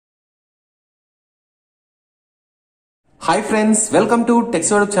Hi friends, welcome to tax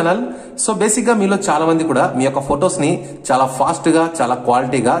YouTube channel. So basic గా మీలో చాలా మంది కూడా మీ యొక్క ఫొటోస్ ని చాలా ఫాస్ట్ గా, చాలా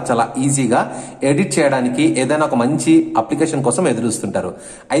క్వాలిటీగా, చాలా ఈజీగా ఎడిట్ చేయడానికి ఏదైనా ఒక మంచి అప్లికేషన్ కోసం ఎదురుస్తుంటారు.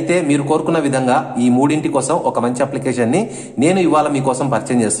 అయితే మీరు కోరుకున్న విధంగా ఈ మూడింటి కోసం ఒక మంచి అప్లికేషన్ ని నేను ఇవాళ మీకోసం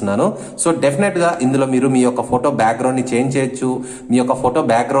పరిచయం చేస్తున్నాను. సో డెఫినెట్ గా ఇందులో మీరు మీ యొక్క ఫోటో బ్యాక్గ్రౌండ్ ని చేంజ్ చేయొచ్చు, మీ యొక్క ఫోటో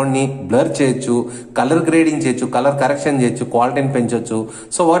బ్యాక్గ్రౌండ్ ని బ్లర్ చేయొచ్చు, కలర్ గ్రేడింగ్ చేయొచ్చు, కలర్ కరెక్షన్ చేయొచ్చు, క్వాలిటీని పెంచొచ్చు.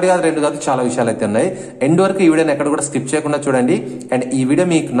 సో ఒకటి కాదు రెండు కాదు చాలా విషయాలు అయితే ఉన్నాయి. ఎండ్ వరకు ఈ వీడియోని ఎక్కడ కూడా స్కిప్ చేయకుండా చూడండి. అండ్ ఈ వీడియో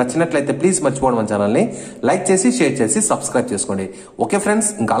మీకు నచ్చినట్లయితే ప్లీజ్ మర్చిపోవడం మన ఛానల్ ని లైక్ చేసి, షేర్ చేసి, సబ్స్క్రైబ్ చేసుకోండి. ఓకే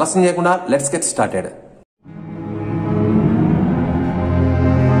ఫ్రెండ్స్, ఇంకా ఆలస్యం చేయకుండా లెట్స్ గెట్ స్టార్టెడ్.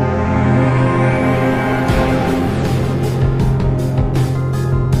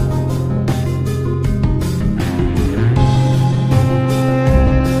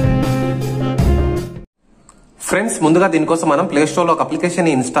 ఫ్రెండ్స్, ముందుగా దీనికోసం మనం ప్లే స్టోర్ లో ఒక అప్లికేషన్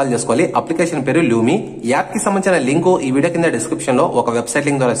ని ఇన్స్టాల్ చేసుకోవాలి. అప్లికేషన్ పేరు లూమీ. యాప్ కి సంబంధించిన లింక్ ఈ వీడియో కింద డిస్క్రిప్షన్ లో ఒక వెబ్సైట్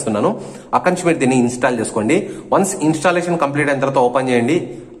లింక్ ద్వారా ఇస్తున్నాను. అక్కడి నుంచి మీరు దీన్ని ఇన్స్టాల్ చేసుకోండి. వన్స్ ఇన్స్టాలేషన్ కంప్లీట్ అయిన తర్వాత ఓపెన్ చేయండి.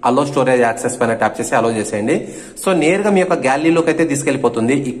 అలో స్టోరేజ్ యాక్సెస్ పైన ట్యాప్ చేసి అలో చేసేయండి. సో నేరుగా మీ యొక్క గ్యాలరీలోకి అయితే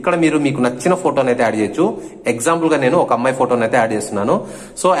తీసుకెళ్లిపోతుంది. ఇక్కడ మీరు మీకు నచ్చిన ఫోటోని అయితే యాడ్ చేయొచ్చు. ఎగ్జాంపుల్ గా నేను ఒక అమ్మాయి ఫోటోని అయితే యాడ్ చేస్తున్నాను.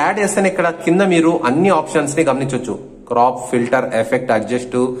 సో యాడ్ చేస్తే ఇక్కడ కింద మీరు అన్ని ఆప్షన్స్ ని గమనించవచ్చు. Crop, filter, effect,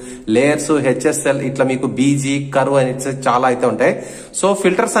 adjust, layers, HSL, ఇట్లా మీకు బీజీ, కర్వ్ అని చాలా అయితే ఉంటాయి. సో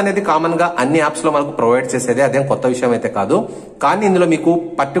ఫిల్టర్స్ అనేది కామన్ గా అన్ని యాప్స్ లో మనకు ప్రొవైడ్ చేసేది, అదేం కొత్త విషయం అయితే కాదు. కానీ ఇందులో మీకు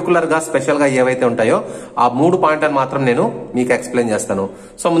పర్టికులర్ గా స్పెషల్ గా ఏవైతే ఉంటాయో ఆ 3 పాయింట్లను మాత్రం నేను మీకు ఎక్స్ప్లెయిన్ చేస్తాను.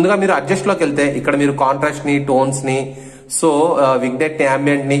 సో ముందుగా మీరు అడ్జస్ట్ లోకి వెళ్తే ఇక్కడ మీరు కాంట్రాస్ట్ ని, టోన్స్ ని, సో విగ్నెట్ ని,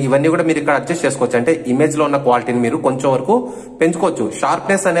 అంబియంట్ ని, ఇవన్నీ కూడా మీరు ఇక్కడ అడ్జస్ట్ చేసుకోవచ్చు. అంటే ఇమేజ్ లో ఉన్న క్వాలిటీని మీరు కొంచెం వరకు పెంచుకోవచ్చు.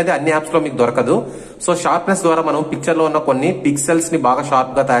 షార్ప్నెస్ అనేది అన్ని యాప్స్ లో మీకు దొరకదు. సో షార్ప్నెస్ ద్వారా మనం పిక్చర్ లో ఉన్న కొన్ని పిక్సెల్స్ ని బాగా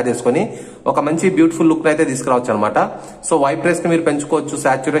షార్ప్ గా తయారు చేసుకుని ఒక మంచి బ్యూటిఫుల్ లుక్ అయితే తీసుకురావచ్చు అనమాట. సో వైబ్రెస్ ని మీరు పెంచుకోవచ్చు,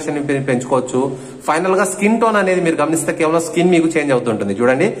 సాచురేషన్ ని పెంచుకోవచ్చు. ఫైనల్ గా స్కిన్ టోన్ అనేది మీరు గమనిస్తే కేవలం స్కిన్ మీకు చేంజ్ అవుతుంటుంది.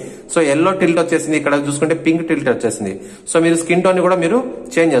 చూడండి, సో ఎల్లో టిల్ట్ వచ్చేసింది, ఇక్కడ చూసుకుంటే పింక్ టిల్ట్ వచ్చేసింది. సో మీరు స్కిన్ టోన్ ని కూడా మీరు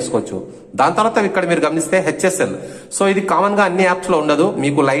చేంజ్ చేసుకోవచ్చు. దాని తర్వాత ఇక్కడ మీరు గమనిస్తే హెచ్ఎస్ఎల్. సో ఇది కామన్ గా అన్ని యాప్స్ లో ఉండదు.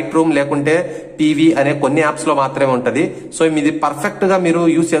 మీకు లైట్ రూమ్ లేకుంటే టీవీ అనే కొన్ని యాప్స్ లో మాత్రమే ఉంటది. సో ఇది పర్ఫెక్ట్ గా మీరు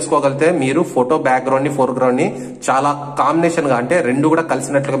యూజ్ చేసుకోగలిగితే మీరు ఫోటో బ్యాక్గ్రౌండ్ ని, ఫోర్గ్రౌండ్ ని చాలా కాంబినేషన్ గా, అంటే రెండు కూడా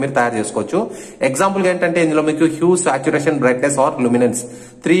కలిసినట్లుగా మీరు తయారు చేసుకోవచ్చు. ఎగ్జాంపుల్ గా ఏంటంటే ఇందులో మీకు hue, saturation, brightness are లుమినెన్స్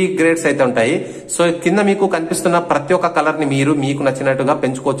 3 grades అయితే ఉంటాయి. సో కింద మీకు కనిపిస్తున్న ప్రతి ఒక్క కలర్ ని మీరు మీకు నచ్చినట్టుగా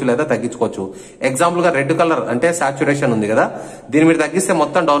పెంచుకోవచ్చు లేదా తగ్గించుకోవచ్చు. ఎగ్జాంపుల్ గా రెడ్ కలర్ అంటే సాచురేషన్ ఉంది కదా, దీన్ని మీరు తగ్గిస్తే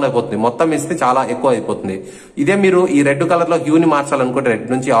మొత్తం డౌన్ అయిపోతుంది, మొత్తం ఇస్తే చాలా ఎక్కువ అయిపోతుంది. ఇదే మీరు ఈ రెడ్ కలర్ లో హ్యూని మార్చాలనుకుంటే రెడ్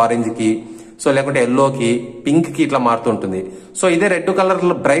నుంచి ఆరెంజ్ కి, సో లేకుంటే ఎల్లోకి, పింక్ కి ఇట్లా మారుతుంటుంది. సో ఇదే రెడ్ కలర్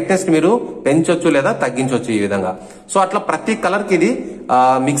బ్రైట్నెస్ ని మీరు పెంచొచ్చు లేదా తగ్గించవచ్చు ఈ విధంగా. సో అట్లా ప్రతి కలర్ కి ఇది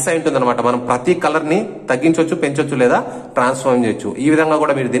మిక్స్ అయి ఉంటుంది అనమాట. మనం ప్రతి కలర్ ని తగ్గించవచ్చు, పెంచొచ్చు లేదా ట్రాన్స్ఫార్మ్ చేయొచ్చు. ఈ విధంగా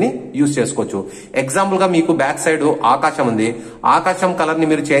కూడా మీరు దీన్ని యూజ్ చేసుకోవచ్చు. ఎగ్జాంపుల్ గా మీకు బ్యాక్ సైడ్ ఆకాశం ఉంది. ఆకాశం కలర్ ని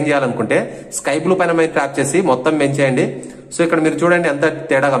మీరు చేంజ్ చేయాలనుకుంటే స్కై బ్లూ పైన మీరు ట్యాప్ చేసి మొత్తం పెంచేయండి. సో ఇక్కడ మీరు చూడండి ఎంత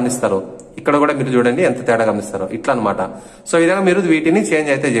తేడా గమనిస్తారు. ఇక్కడ కూడా మీరు చూడండి ఎంత తేడా గమనిస్తారు. ఇట్లా అనమాట. సో ఈ విధంగా మీరు వీటిని చేంజ్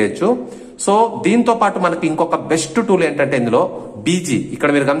అయితే చేయొచ్చు. సో దీంతో పాటు మనకి ఇంకొక బెస్ట్ టూల్ ఏంటంటే ఇందులో బీజీ. ఇక్కడ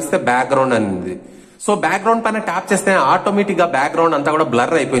మీరు గమనిస్తే బ్యాక్గ్రౌండ్ అనేది. సో బ్యాక్గ్రౌండ్ పైన ట్యాప్ చేస్తే ఆటోమేటిక్ గా బ్యాక్గ్రౌండ్ అంతా కూడా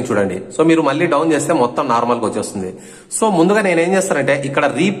బ్లర్ అయిపోయింది చూడండి. సో మీరు మళ్ళీ డౌన్ చేస్తే మొత్తం నార్మల్ గా వచ్చేస్తుంది. సో ముందుగా నేను ఏం చేస్తానంటే ఇక్కడ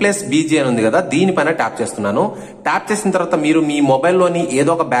రీప్లేస్ బీజీ అని ఉంది కదా, దీనిపైన ట్యాప్ చేస్తున్నాను. ట్యాప్ చేసిన తర్వాత మీరు మీ మొబైల్లోని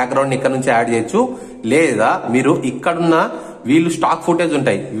ఏదో ఒక బ్యాక్గ్రౌండ్ ఇక్కడ నుంచి యాడ్ చేయొచ్చు, లేదా మీరు ఇక్కడున్న వీళ్ళు స్టాక్ ఫుటేజ్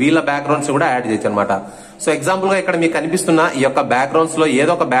ఉంటాయి, వీళ్ళ బ్యాక్గ్రౌండ్స్ కూడా యాడ్ చేయొచ్చు అనమాట. సో ఎగ్జాంపుల్ గా ఇక్కడ మీకు కనిపిస్తున్న ఈ యొక్క బ్యాక్గ్రౌండ్స్ లో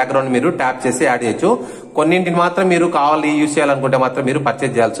ఏదో ఒక బ్యాక్గ్రౌండ్ మీరు ట్యాప్ చేసి యాడ్ చేయొచ్చు. కొన్నింటిని మాత్రం మీరు కావాలి యూజ్ చేయాలనుకుంటే మాత్రం మీరు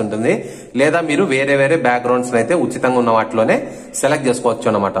పర్చేజ్ చేయాల్సి ఉంటుంది, లేదా మీరు వేరే వేరే బ్యాక్గ్రౌండ్స్ అయితే ఉచితంగా ఉన్న వాటిలోనే సెలెక్ట్ చేసుకోవచ్చు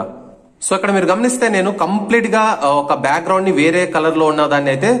అనమాట. సో ఇక్కడ మీరు గమనిస్తే నేను కంప్లీట్ గా ఒక బ్యాక్గ్రౌండ్ ని వేరే కలర్ లో ఉన్న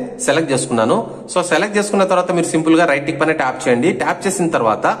దాన్ని అయితే సెలెక్ట్ చేసుకున్నాను. సో సెలెక్ట్ చేసుకున్న తర్వాత మీరు సింపుల్ గా రైట్ టిక్ పైన ట్యాప్ చేయండి. ట్యాప్ చేసిన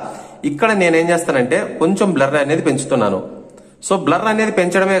తర్వాత ఇక్కడ నేనేం చేస్తానంటే కొంచెం బ్లర్ అనేది పెంచుతున్నాను. సో బ్లర్ అనేది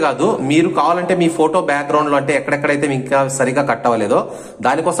పెంచడమే కాదు, మీరు కావాలంటే మీ ఫోటో బ్యాక్గ్రౌండ్ లో అంటే ఎక్కడెక్కడైతే మీకు ఇంకా సరిగా కట్ అవ్వలేదో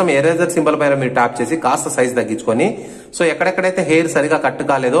దానికోసం ఎరేజర్ సింబల్ పైన మీరు ట్యాప్ చేసి కాస్త సైజ్ తగ్గించుకొని, సో ఎక్కడెక్కడైతే హెయిర్ సరిగా కట్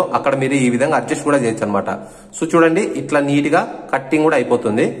కాలేదో అక్కడ మీరు ఈ విధంగా అడ్జస్ట్ కూడా చేయొచ్చు అనమాట. సో చూడండి ఇట్లా నీట్ గా కట్టింగ్ కూడా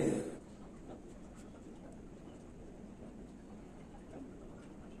అయిపోతుంది.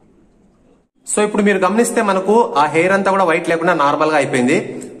 సో ఇప్పుడు మీరు గమనిస్తే మనకు ఆ హెయిర్ అంతా కూడా వైట్ లేకుండా నార్మల్ గా అయిపోయింది.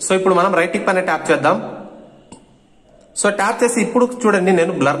 సో ఇప్పుడు మనం రైట్ టిక్ పైన ట్యాప్ చేద్దాం. సో ట్యాప్ చేసి ఇప్పుడు చూడండి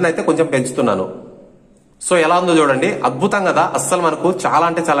నేను బ్లర్ అయితే కొంచెం పెంచుతున్నాను. సో ఎలా ఉందో చూడండి, అద్భుతం కదా, అస్సలు మనకు చాలా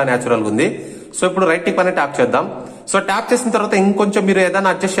అంటే చాలా న్యాచురల్ గా ఉంది. సో ఇప్పుడు రైట్ టిక్ పైన ట్యాప్ చేద్దాం. సో ట్యాప్ చేసిన తర్వాత ఇంకొంచెం మీరు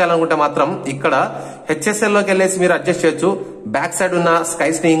ఏదైనా అడ్జస్ట్ చేయాలనుకుంటే మాత్రం ఇక్కడ హెచ్ఎస్ఎల్ లోకి వెళ్ళేసి మీరు అడ్జస్ట్ చేయొచ్చు. బ్యాక్ సైడ్ ఉన్న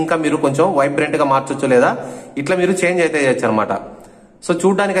స్కైస్ ని ఇంకా మీరు కొంచెం వైబ్రెంట్ గా మార్చొచ్చు, లేదా ఇట్లా మీరు చేంజ్ అయితే చేయొచ్చు అనమాట. సో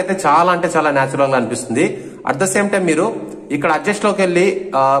చూడడానికి అయితే చాలా అంటే చాలా న్యాచురల్ గా అనిపిస్తుంది. అట్ ద సేమ్ టైం మీరు ఇక్కడ అడ్జస్ట్ లోకి వెళ్ళి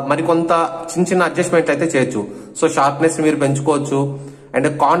మరికొంత చిన్న అడ్జస్ట్మెంట్ అయితే చేయొచ్చు. సో షార్ప్నెస్ మీరు పెంచుకోవచ్చు అండ్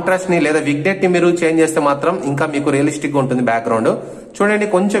కాంట్రాస్ట్ ని లేదా విగ్నెట్ ని మీరు చేంజ్ చేస్తే మాత్రం ఇంకా మీకు రియలిస్టిక్ గా ఉంటుంది బ్యాక్గ్రౌండ్. చూడండి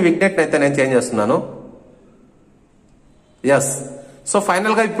కొంచెం విగ్నెట్ అయితే నేను చేంజ్ చేస్తున్నాను. ఎస్. సో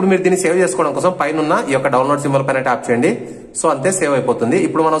ఫైనల్ గా ఇప్పుడు మీరు దీన్ని సేవ్ చేసుకోవడం కోసం పైన ఈ యొక్క డౌన్లోడ్ సింబల్ పైన ట్యాప్ చేయండి. సో అంతే సేవ్ అయిపోతుంది.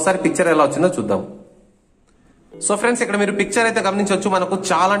 ఇప్పుడు మనం ఒకసారి పిక్చర్ ఎలా వచ్చిందో చూద్దాం. సో ఫ్రెండ్స్ ఇక్కడ మీరు పిక్చర్ అయితే గమనించవచ్చు, మనకు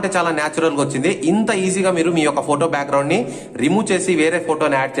చాలా అంటే చాలా న్యాచురల్ గా వచ్చింది. ఇంత ఈజీగా మీరు మీ యొక్క ఫోటో బ్యాక్గ్రౌండ్ ని రిమూవ్ చేసి వేరే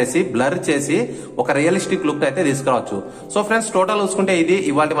ఫోటోని యాడ్ చేసి బ్లర్ చేసి ఒక రియలిస్టిక్ లుక్ అయితే తీసుకురావచ్చు. సో ఫ్రెండ్స్ టోటల్ చూసుకుంటే ఇది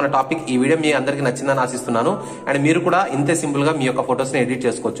ఇవాళ మన టాపిక్. ఈ వీడియో మీ అందరికి నచ్చిందని ఆశిస్తున్నాను. అండ్ మీరు కూడా ఇంతే సింపుల్ గా మీ యొక్క ఫోటోస్ ని ఎడిట్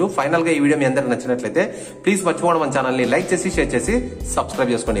చేసుకోవచ్చు. ఫైనల్ గా ఈ వీడియో మీ అందరికి నచ్చినట్లయితే ప్లీజ్ మర్చిపోవడం మన ఛానల్ ని లైక్ చేసి షేర్ చేసి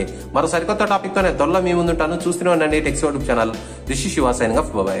సబ్స్క్రైబ్ చేసుకోండి. మరో సరికొత్త టాపిక్ తో నేను త్వరలో మీ ముందుంటాను. చూస్తూనే ఉండండి tax YouTube channel. This is Shiva signing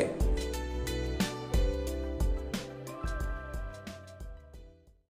off. By by.